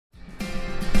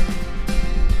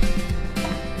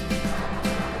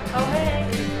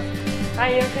Are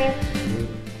you okay?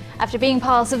 After being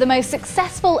part of the most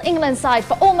successful England side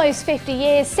for almost 50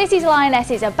 years, City's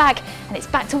Lionesses are back and it's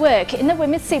back to work in the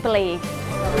Women's Super League. You okay?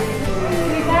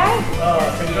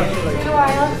 Oh, congratulations. It's been a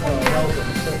while. Well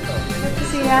done, so far. Good to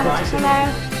see you. Hello.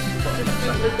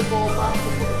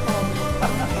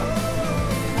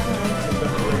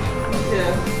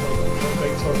 Congratulations.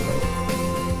 Great tournament.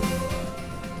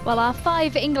 Well, our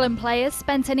 5 England players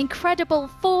spent an incredible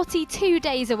 42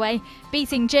 days away,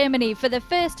 beating Germany for the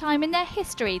first time in their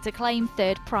history to claim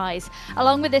 3rd prize.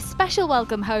 Along with a special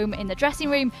welcome home in the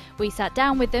dressing room, we sat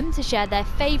down with them to share their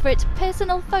favourite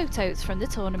personal photos from the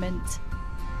tournament.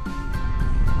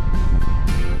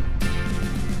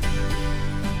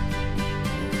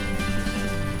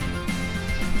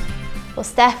 Well,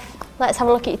 Steph, let's have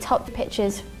a look at your top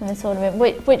pictures from the tournament.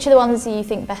 Which are the ones that you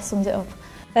think best sums it up?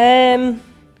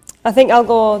 I think I'll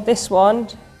go this one,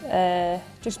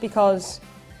 just because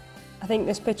I think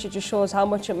this picture just shows how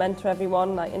much it meant to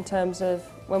everyone. Like in terms of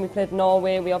when we played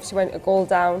Norway, we obviously went a goal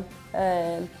down,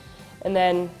 and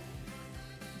then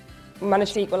we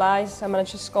managed to equalise. I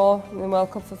managed to score in the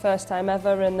World Cup for the first time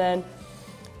ever, and then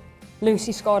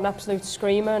Lucy scored an absolute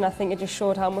screamer, and I think it just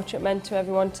showed how much it meant to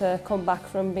everyone to come back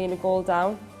from being a goal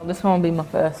down. This one will be my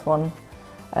first one.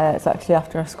 It's actually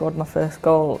after I scored my first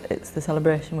goal. It's the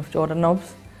celebration with Jordan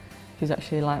Nobbs, who's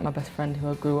actually like my best friend who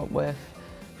I grew up with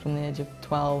from the age of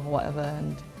 12 or whatever,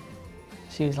 and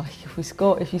she was like, if I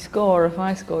score, we've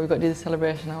got to do the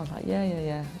celebration. I was like,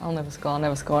 yeah, I'll never score, and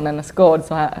then I scored,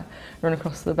 so I had to run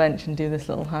across the bench and do this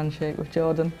little handshake with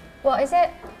Jordan. What is it?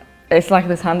 It's like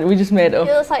this hand, we just made it up.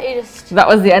 It looks like you just... That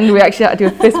was the end, we actually had to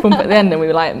do a fist bump at the end, and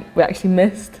we actually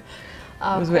missed.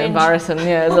 Oh, it was a bit embarrassing,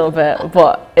 yeah, a little bit,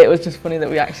 but it was just funny that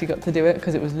we actually got to do it,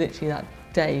 because it was literally that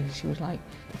day. She was like,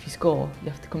 if you score, you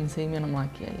have to come and see me, and I'm like,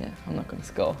 yeah, I'm not going to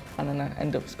score, and then I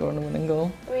end up scoring a winning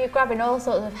goal. Well, you're grabbing all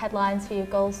sorts of headlines for your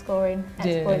goal scoring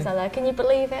exploits out there. Can you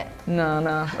believe it? No,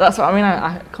 that's what I mean.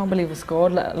 I can't believe I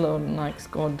scored, let alone like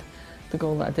scored the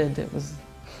goal that I did. It was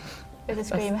a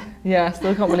screamer. Yeah, I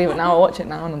still can't believe it now. I watch it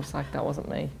now and I'm just like, that wasn't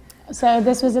me. So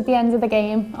this was at the end of the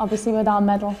game, obviously with our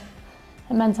medal.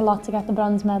 It meant a lot to get the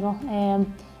bronze medal,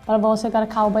 but I've also got a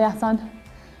cowboy hat on,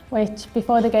 which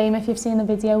before the game, if you've seen the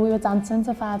video, we were dancing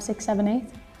to 5, 6, 7, 8,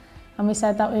 and we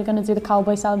said that we were going to do the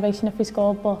cowboy celebration if we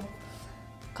scored, but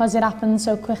because it happened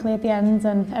so quickly at the end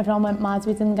and everyone went mad,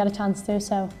 we didn't get a chance to,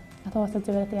 so I thought I'd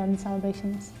do it at the end,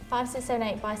 celebrations. 5, 6, 7,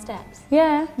 8 by steps?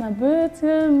 Yeah, my boots,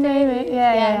 baby.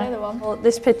 Yeah, I know the one. Well,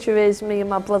 this picture is me and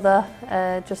my brother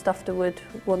just after we'd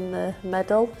won the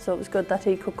medal, so it was good that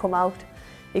he could come out.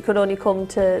 He could only come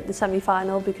to the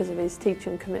semi-final because of his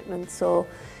teaching commitment, so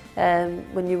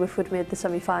we knew if we'd made the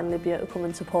semi-final he'd be able to come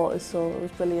and support us, so it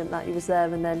was brilliant that he was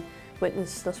there and then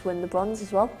witnessed us win the bronze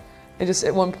as well. It just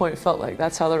at one point felt like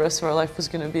that's how the rest of our life was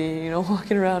going to be, you know,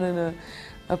 walking around in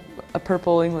a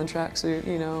purple England tracksuit,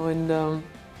 you know, and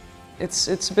it's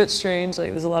a bit strange.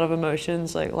 Like there's a lot of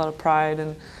emotions, like a lot of pride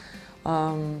and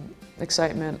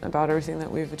excitement about everything that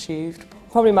we've achieved.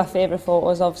 Probably my favourite photo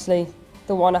is obviously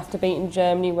the one after beating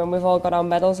Germany when we've all got our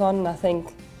medals on, and I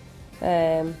think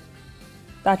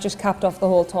that just capped off the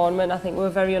whole tournament. I think we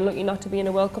were very unlucky not to be in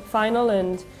a World Cup final,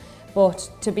 but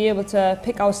to be able to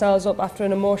pick ourselves up after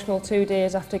an emotional 2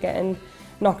 days after getting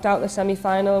knocked out the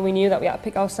semi-final, we knew that we had to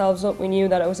pick ourselves up. We knew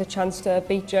that it was a chance to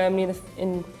beat Germany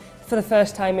for the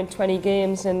first time in 20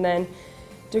 games, and then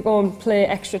to go and play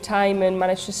extra time and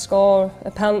manage to score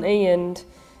a penalty and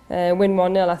win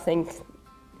 1-0. I think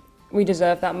we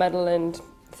deserve that medal, and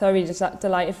thoroughly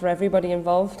delighted for everybody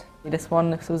involved. This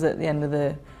was at the end of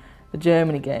the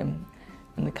Germany game,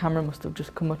 and the camera must have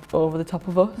just come up over the top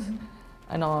of us,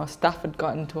 and our staff had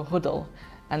got into a huddle,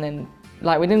 and then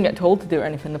like we didn't get told to do or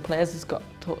anything. The players just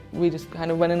we just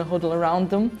kind of went in a huddle around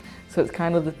them, so it's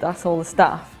kind of that's all the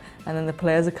staff, and then the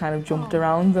players have kind of jumped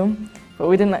around them. But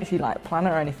we didn't actually like plan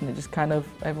it or anything. It just kind of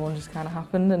everyone just kind of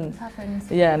happened, and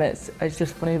yeah, and it's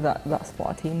just funny that that's what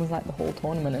our team was like the whole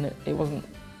tournament, and it wasn't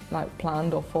like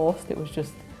planned or forced. It was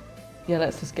just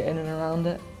let's just get in and around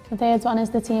it. The third one is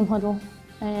the team huddle.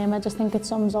 I just think it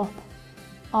sums up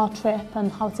our trip and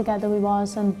how together we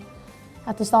was, and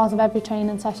at the start of every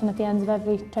training session, at the end of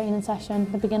every training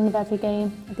session, the beginning of every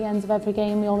game, at the end of every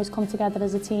game, we always come together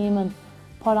as a team and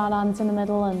put our hands in the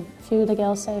middle, and a few of the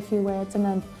girls say a few words, and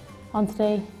then on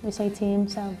today we say team,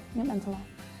 so it meant a lot.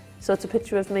 So it's a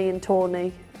picture of me and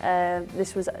Tony.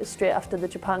 This was straight after the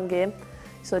Japan game,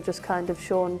 so just kind of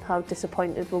showing how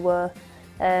disappointed we were,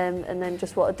 and then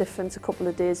just what a difference a couple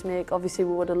of days make. Obviously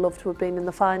we would have loved to have been in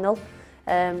the final,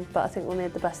 but I think we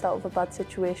made the best out of a bad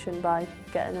situation by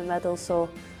getting a medal, so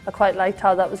I quite liked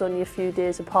how that was only a few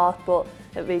days apart, but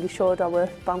it really showed our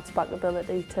bounce back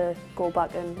ability to go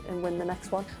back and win the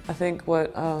next one. I think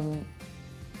what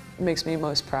makes me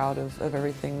most proud of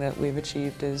everything that we've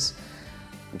achieved is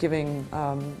giving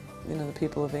you know, the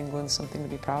people of England something to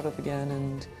be proud of again,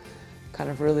 and kind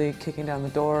of really kicking down the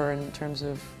door in terms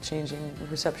of changing the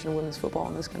perception of women's football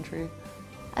in this country.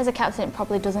 As a captain, it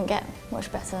probably doesn't get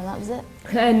much better than that, does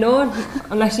it? No,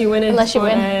 unless you win it. Unless you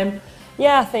win.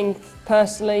 Yeah, I think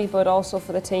personally, but also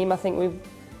for the team, I think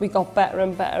we got better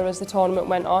and better as the tournament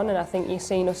went on, and I think you've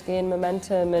seen us gain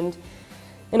momentum and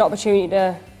an opportunity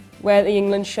to wear the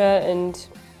England shirt and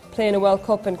play in a World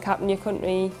Cup and captain your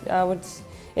country.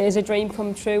 It is a dream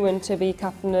come true, and to be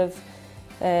captain of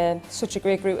such a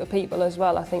great group of people as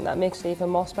well, I think that makes it even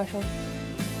more special.